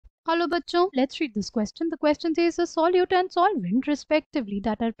Hello bachcho, let's read this question. The question says a solute and solvent respectively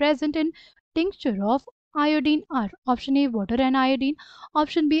that are present in tincture of iodine are option A water and iodine,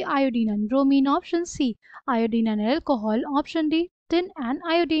 option B iodine and bromine, option C iodine and alcohol, option D tin and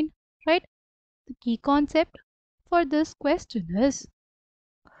iodine, right? The key concept for this question is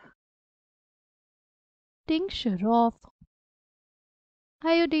tincture of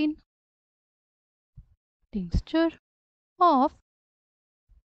iodine, tincture of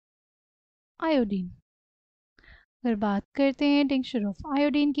iodine. अगर बात करते हैं tincture of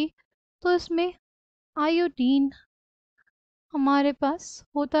iodine की तो इसमें iodine हमारे पास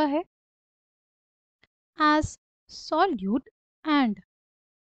होता है एज सॉल्यूट एंड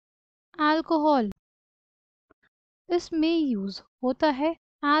अल्कोहल इसमें यूज होता है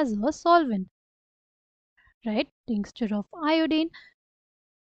as a solvent, right. Tincture of iodine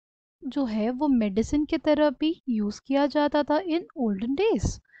जो है वो मेडिसिन की तरह भी यूज किया जाता था in olden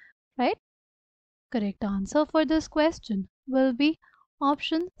days, right. Correct answer for this question will be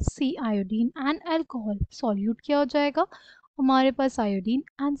option C iodine and alcohol. Solute क्या हो जाएगा हमारे पास आयोडीन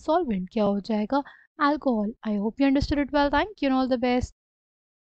एंड सॉल्वेंट क्या हो जाएगा alcohol. I hope you understood it well. Thank you and all the best.